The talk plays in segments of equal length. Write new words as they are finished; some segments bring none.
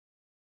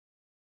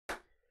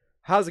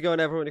How's it going,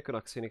 everyone?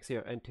 Equinox Phoenix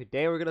here, and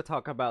today we're going to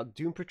talk about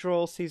Doom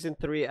Patrol Season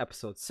 3,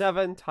 Episode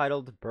 7,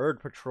 titled Bird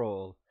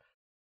Patrol.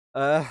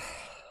 Uh,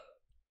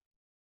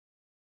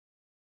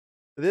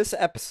 this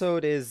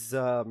episode is,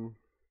 okay,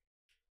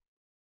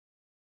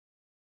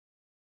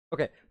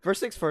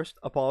 first things first,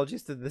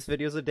 apologies that this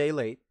video is a day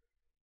late.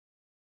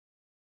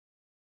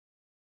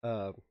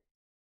 Um,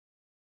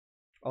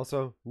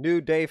 Also,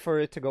 new day for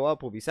it to go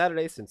up will be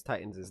Saturday, since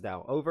Titans is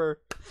now over.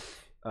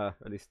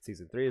 At least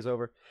Season 3 is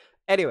over.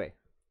 Anyway,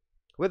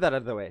 with that out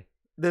of the way,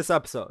 this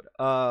episode,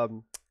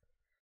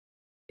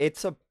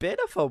 it's a bit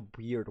of a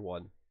weird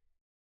one.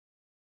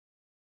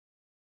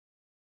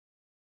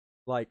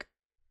 Like,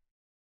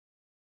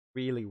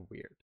 really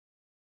weird.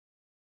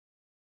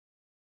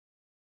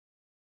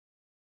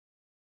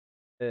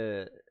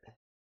 Uh,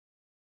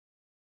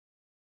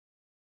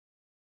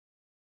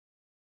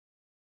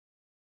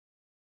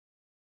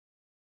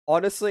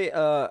 Honestly,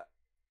 I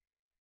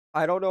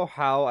don't know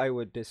how I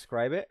would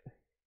describe it.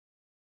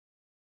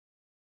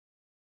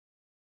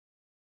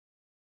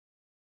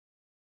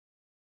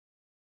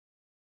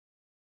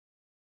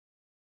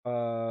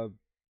 Uh,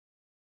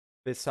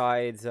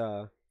 Besides,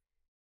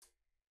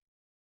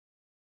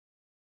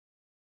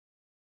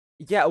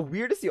 yeah,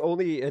 weird is the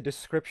only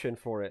description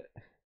for it,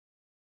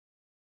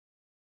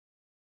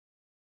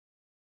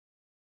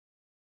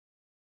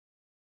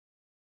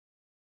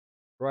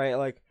 right?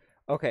 Like,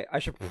 okay, I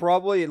should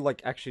probably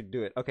like actually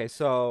do it. Okay,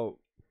 so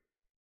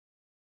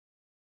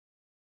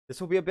this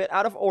will be a bit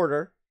out of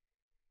order.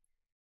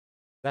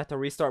 I have to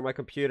restart my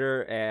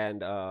computer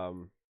and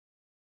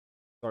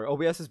sorry,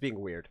 OBS is being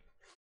weird.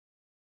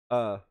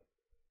 Uh,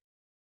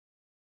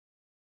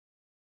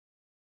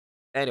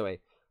 anyway,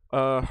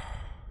 uh,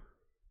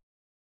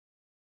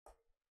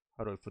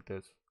 how do I put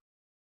this?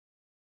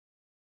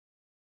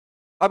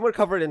 I'm gonna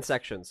cover it in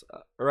sections,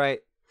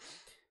 right?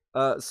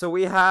 So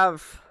we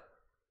have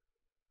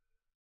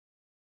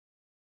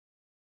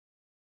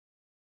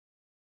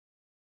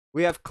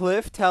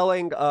Cliff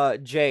telling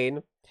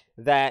Jane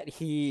that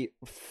he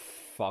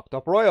fucked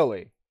up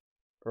royally,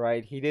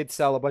 right? He did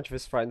sell a bunch of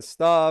his friends'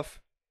 stuff,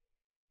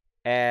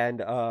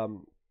 and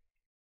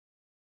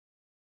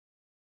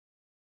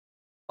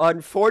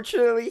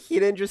unfortunately, he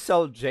didn't just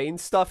sell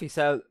Jane's stuff. He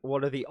sold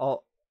one of the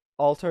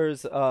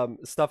alters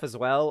stuff as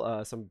well.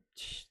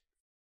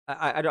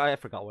 I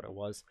forgot what it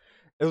was.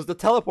 It was the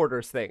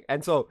teleporters thing,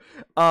 and so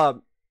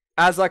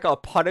as like a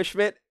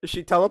punishment,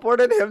 she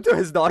teleported him to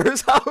his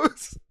daughter's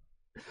house.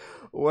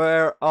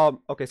 Where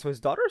okay, so his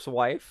daughter's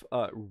wife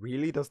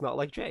really does not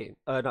like Jane.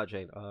 Not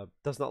Jane.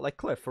 Does not like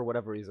Cliff for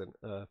whatever reason.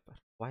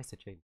 Why is it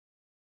Jane?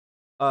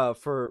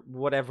 For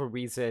whatever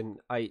reason,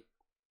 I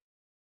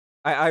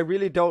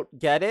really don't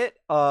get it.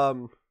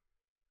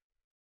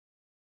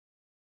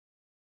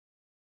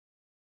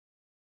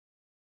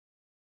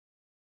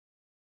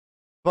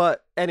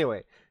 But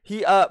anyway,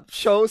 he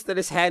shows that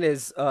his hand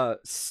is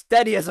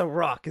steady as a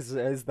rock is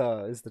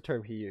the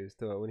term he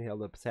used when he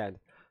held up his hand.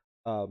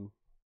 Um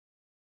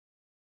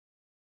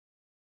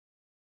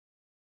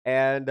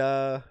and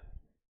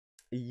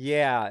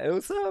yeah, it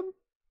was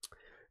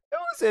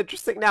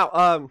interesting.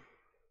 Now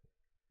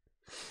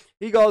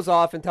he goes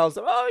off and tells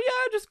them, "Oh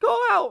yeah, just go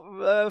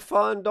out,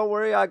 fun. Don't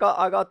worry, I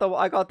got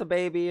the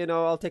baby.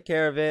 I'll take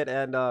care of it."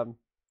 And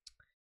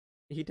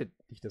he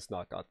does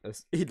not got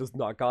this. He does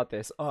not got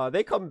this.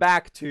 They come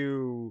back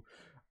to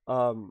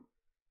um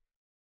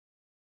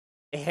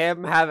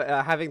him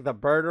having the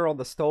burner on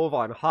the stove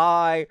on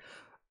high.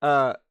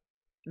 Uh,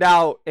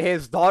 Now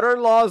his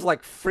daughter-in-law is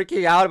like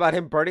freaking out about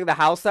him burning the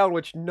house down.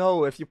 Which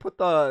no, if you put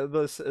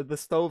the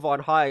stove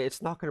on high,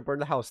 it's not gonna burn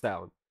the house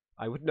down.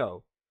 I would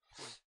know.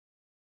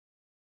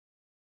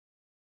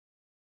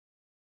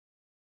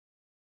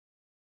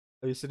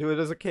 I used to do it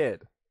as a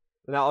kid.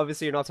 Now,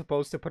 obviously, you're not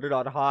supposed to put it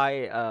on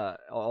high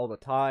all the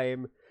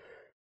time.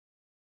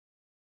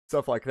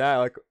 Stuff like that,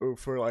 like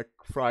for like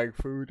frying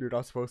food, you're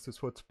not supposed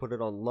to put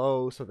it on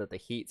low so that the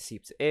heat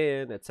seeps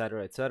in,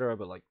 etc., etc.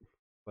 But like,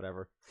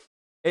 whatever.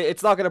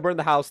 It's not gonna burn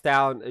the house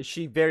down.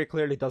 She very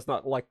clearly does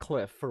not like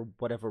Cliff for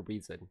whatever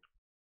reason.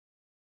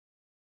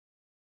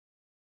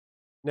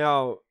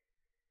 Now,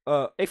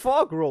 a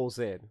fog rolls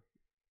in,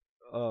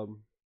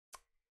 um,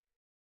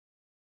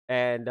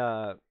 and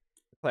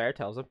Claire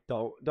tells him,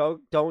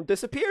 "Don't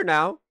disappear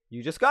now.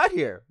 You just got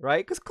here,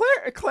 right?" Because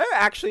Claire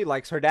actually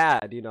likes her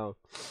dad.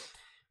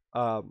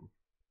 Um,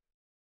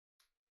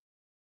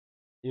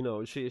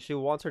 she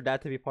wants her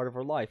dad to be part of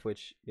her life,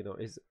 which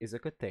is a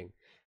good thing.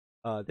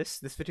 This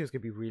video is gonna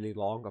be really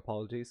long.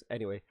 Apologies.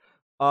 Anyway,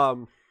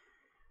 um,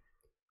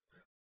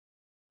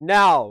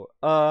 now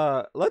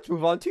let's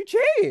move on to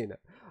Jane.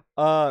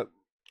 Uh,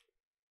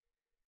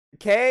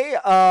 Kay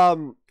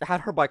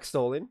had her bike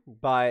stolen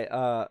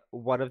by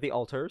one of the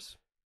alters,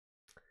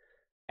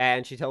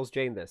 and she tells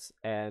Jane this,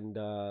 and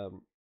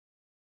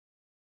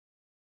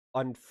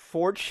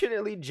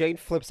unfortunately, Jane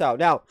flips out.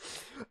 Now,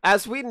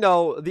 as we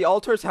know, the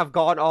alters have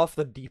gone off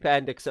the deep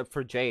end except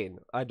for Jane.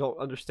 I don't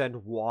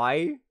understand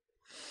why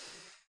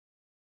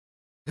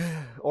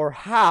or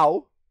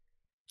how,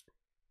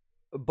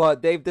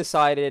 but they've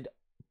decided,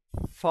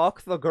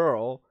 fuck the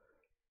girl.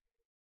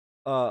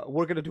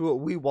 We're gonna do what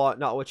we want,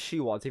 not what she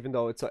wants, even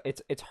though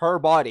it's her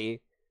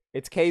body,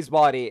 it's Kay's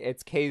body,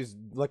 it's Kay's,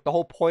 like, the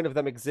whole point of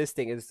them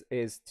existing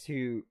is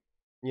to,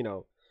 you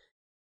know,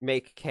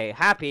 make Kay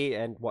happy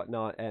and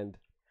whatnot, and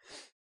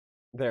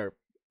they're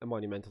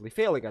monumentally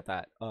failing at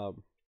that.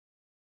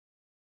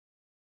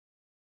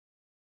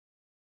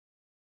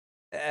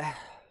 Eh,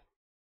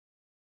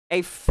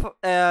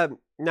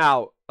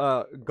 now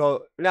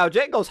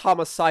Jane goes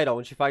homicidal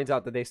when she finds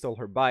out that they stole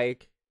her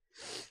bike,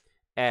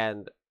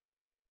 and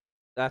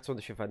that's when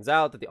she finds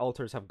out that the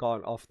alters have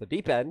gone off the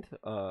deep end.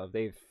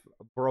 They've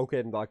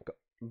broken, like,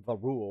 the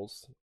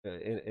rules,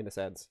 in a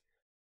sense.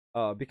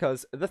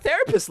 Because the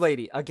therapist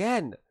lady,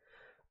 again,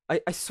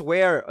 I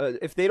swear,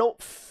 if they don't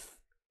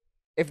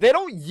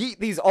yeet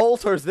these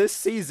alters this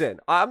season,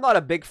 I'm not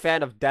a big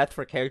fan of death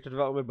for character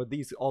development, but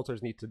these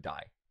alters need to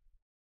die.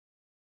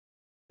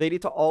 They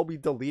need to all be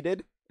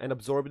deleted and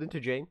absorbed into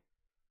Jane,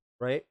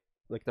 right?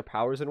 Like the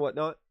powers and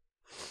whatnot.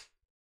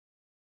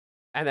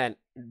 And then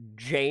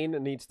Jane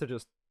needs to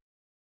just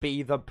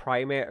be the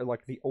primary,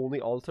 like the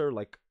only alter,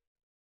 like,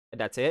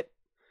 and that's it.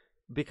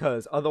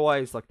 Because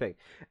otherwise, like, thing.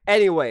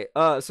 Anyway,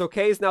 so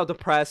Kay's now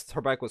depressed. Her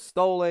bike was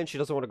stolen. She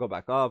doesn't want to go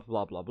back up.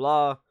 Blah blah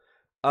blah.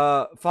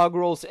 Fogg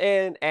rolls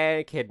in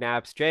and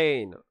kidnaps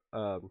Jane.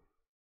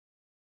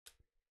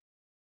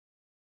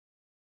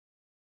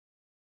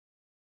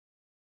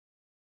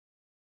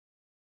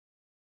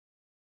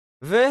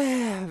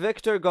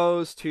 Victor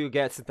goes to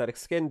get synthetic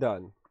skin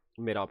done.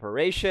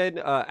 Mid-operation,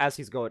 as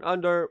he's going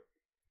under,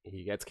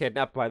 he gets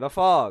kidnapped by the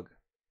Fog.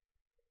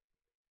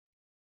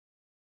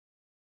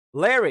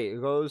 Larry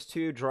goes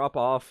to drop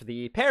off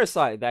the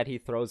parasite that he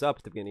throws up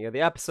at the beginning of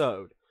the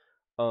episode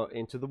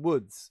into the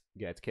woods.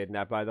 Gets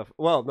kidnapped by the...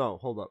 Well, no,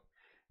 hold up.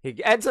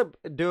 He ends up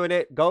doing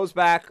it, goes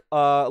back.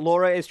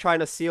 Laura is trying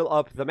to seal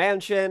up the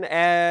mansion,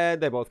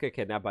 and they both get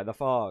kidnapped by the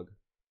Fog.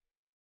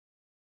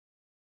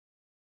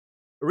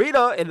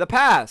 Rita, in the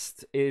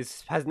past,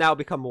 has now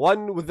become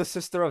one with the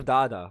sister of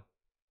Dada.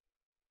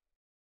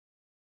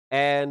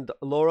 And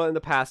Laura, in the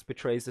past,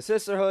 betrays the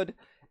sisterhood,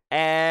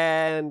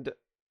 and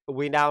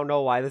we now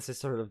know why the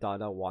sisterhood of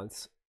Dada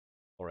wants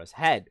Laura's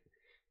head.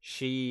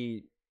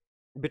 She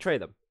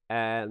betrayed them,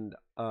 and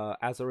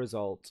as a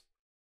result,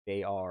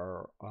 they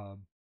are not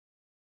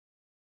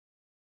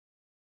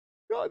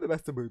in the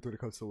best of mood when it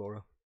comes to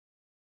Laura.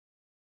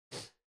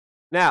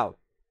 Now,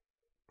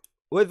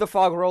 with the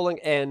Fog rolling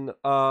in,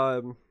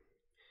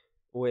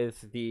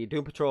 with the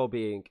Doom Patrol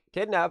being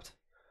kidnapped,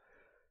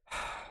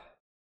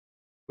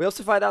 we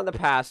also find out in the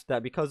past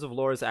that because of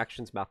Laura's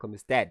actions, Malcolm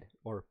is dead,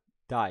 or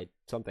died,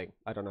 something,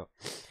 I don't know.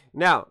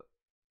 Now,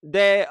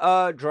 they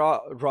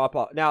drop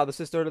off. Now, the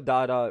sister of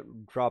Dada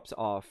drops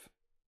off.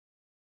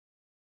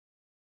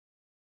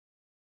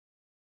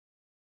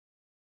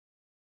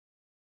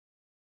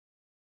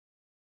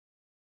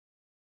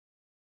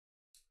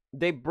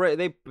 They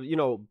have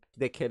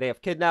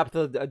kidnapped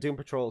the Doom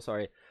Patrol.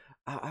 Sorry,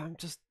 I'm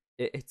just,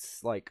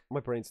 it's like my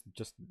brain's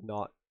just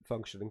not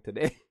functioning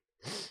today.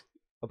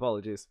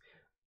 Apologies.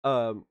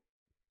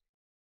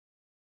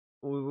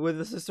 With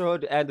the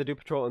Sisterhood and the Doom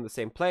Patrol in the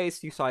same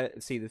place, you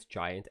see this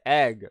giant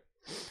egg.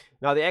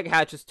 Now the egg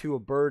hatches to a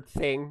bird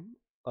thing,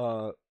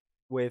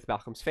 with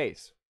Malcolm's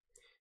face,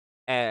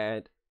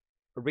 and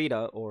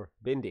Rita, or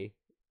Bindi,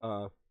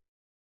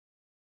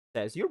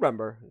 says, "You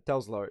remember?"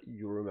 Tells Laura,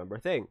 "You remember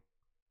a thing."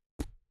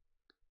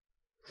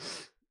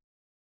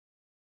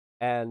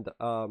 And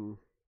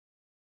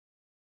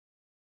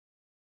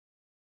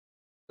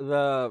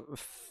the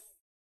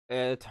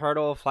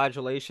eternal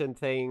flagellation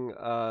thing,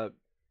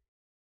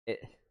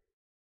 it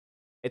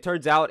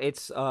turns out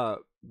it's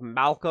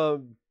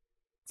Malcolm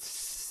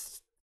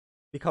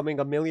becoming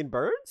a million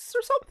birds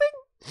or something.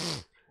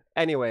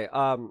 Anyway,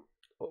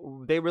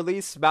 they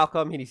release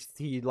Malcolm.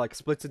 He like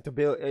splits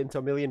into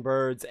a million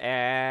birds,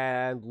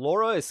 and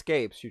Laura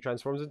escapes. She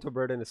transforms into a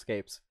bird and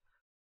escapes.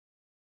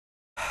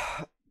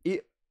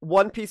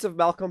 One piece of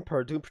Malcolm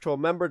per Doom Patrol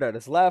member that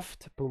is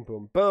left. Boom,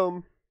 boom,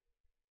 boom.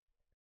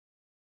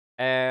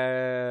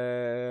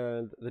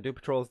 And the Doom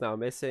Patrol is now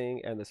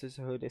missing, and the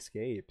Sisterhood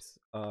escapes.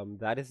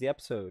 That is the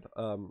episode.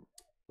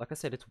 Like I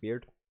said, it's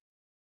weird.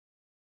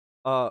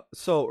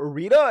 So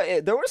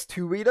Rita, there was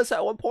 2 Ritas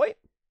at one point,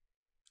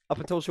 up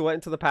until she went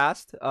into the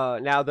past.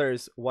 Now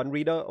there's 1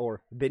 Rita,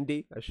 or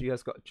Bindi, as she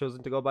has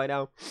chosen to go by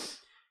now.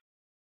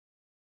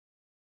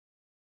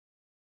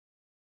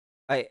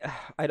 I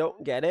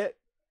don't get it.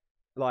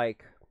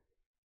 Like,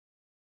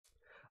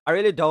 I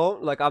really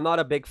don't. Like, I'm not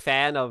a big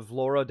fan of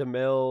Laura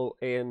DeMille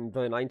in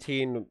the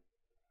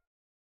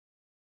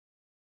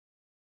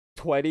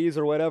 1920s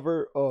or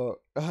whatever,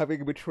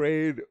 having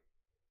betrayed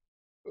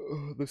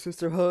the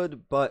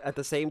Sisterhood, but at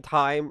the same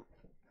time,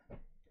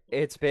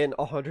 it's been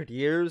 100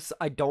 years.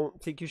 I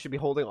don't think you should be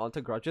holding on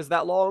to grudges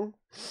that long.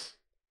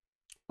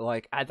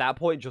 Like, at that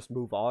point, just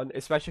move on,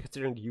 especially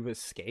considering you've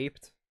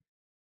escaped.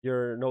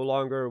 You're no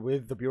longer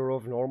with the Bureau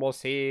of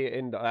Normalcy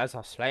as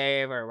a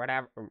slave or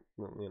whatever, you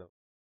know.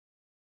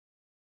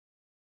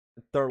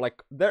 They're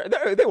like,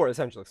 they were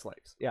essentially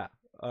slaves, yeah.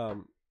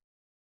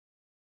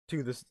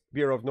 to this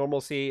Bureau of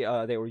Normalcy.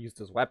 They were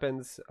used as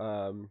weapons.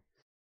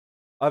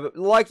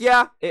 Like,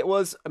 yeah, it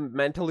was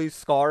mentally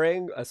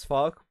scarring as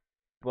fuck,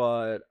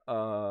 but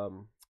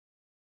how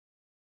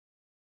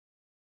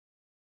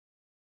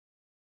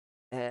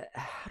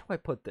do I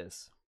put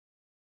this?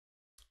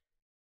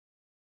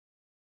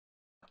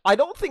 I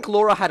don't think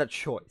Laura had a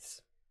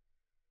choice.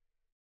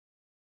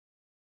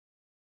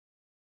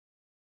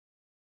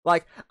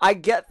 Like, I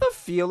get the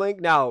feeling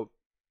now.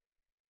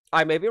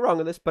 I may be wrong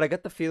on this, but I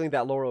get the feeling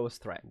that Laura was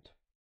threatened,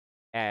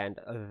 and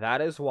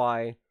that is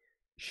why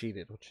she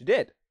did what she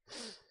did.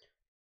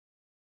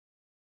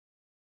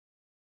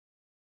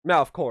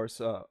 Now, of course,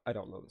 I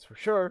don't know this for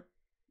sure.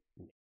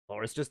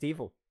 Laura's just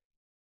evil.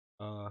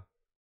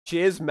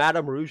 She is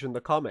Madame Rouge in the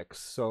comics,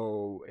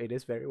 so it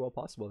is very well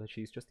possible that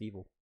she's just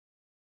evil.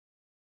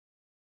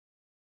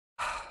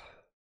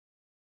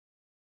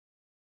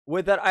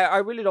 With that, I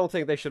really don't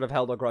think they should have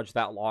held a grudge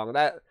that long.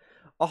 That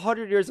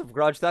 100 years of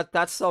grudge,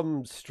 that's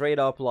some straight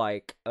up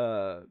like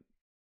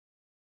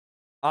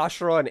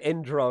Ashura and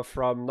Indra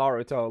from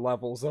Naruto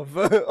levels of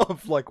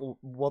of like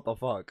what the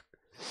fuck.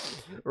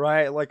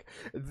 Right? Like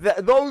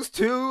those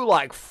two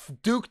like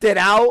duked it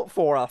out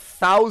for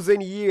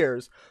 1,000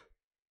 years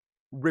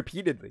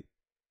repeatedly.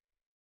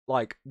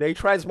 Like they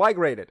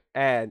transmigrated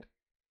and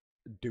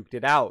duked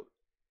it out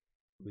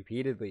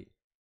repeatedly.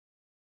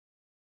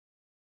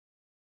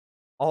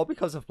 All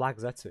because of Black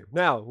Zetsu.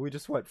 Now, we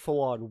just went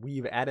full on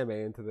weave anime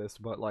into this,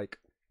 but like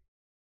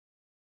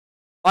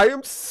I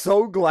am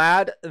so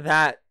glad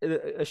that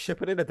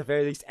Shippuden at the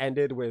very least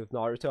ended with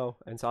Naruto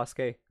and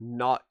Sasuke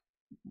not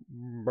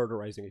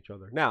murderizing each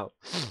other. Now,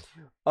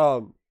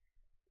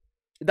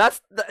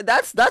 that's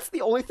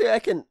the only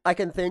thing I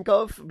can think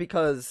of,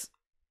 because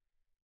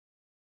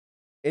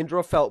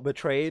Indra felt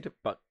betrayed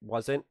but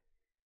wasn't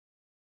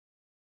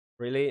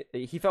really.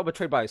 He felt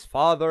betrayed by his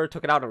father,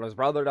 took it out on his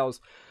brother.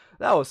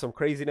 That was some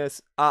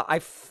craziness.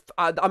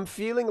 I'm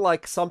feeling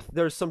like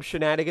there's some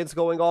shenanigans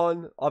going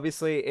on.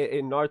 Obviously,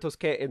 in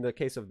the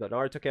case of the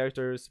Naruto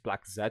characters,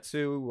 Black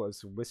Zetsu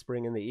was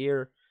whispering in the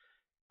ear,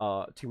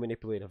 to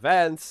manipulate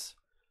events.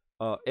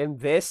 In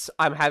this,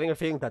 I'm having a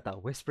feeling that the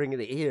whispering in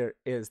the ear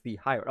is the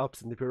higher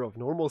ups in the Bureau of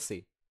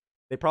Normalcy.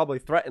 They probably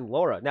threatened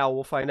Laura. Now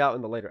we'll find out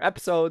in the later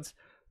episodes.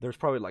 There's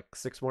probably like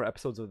 6 more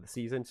episodes of the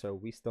season, so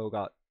we still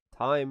got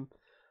time.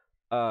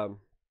 But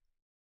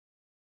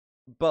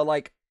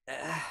like,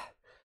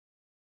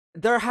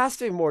 there has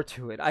to be more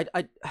to it.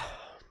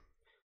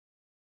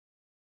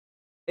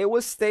 It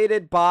was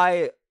stated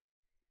by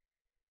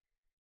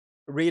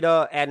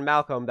Rita and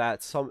Malcolm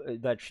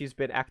that she's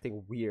been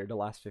acting weird the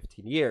last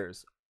 15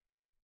 years.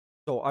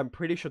 So I'm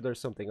pretty sure there's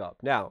something up.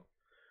 Now,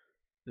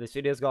 this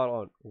video's gone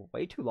on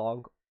way too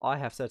long. I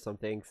have said some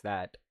things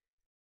that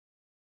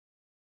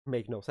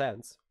make no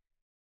sense.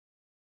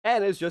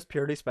 And it's just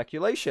purely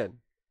speculation.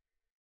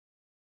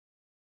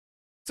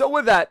 So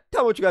with that,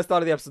 tell me what you guys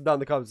thought of the episode down in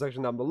the comment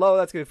section down below.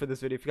 That's good for this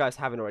video. If you guys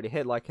haven't already,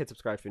 hit like, hit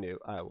subscribe if you're new.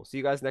 I will see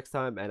you guys next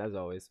time, and as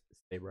always,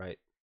 stay bright.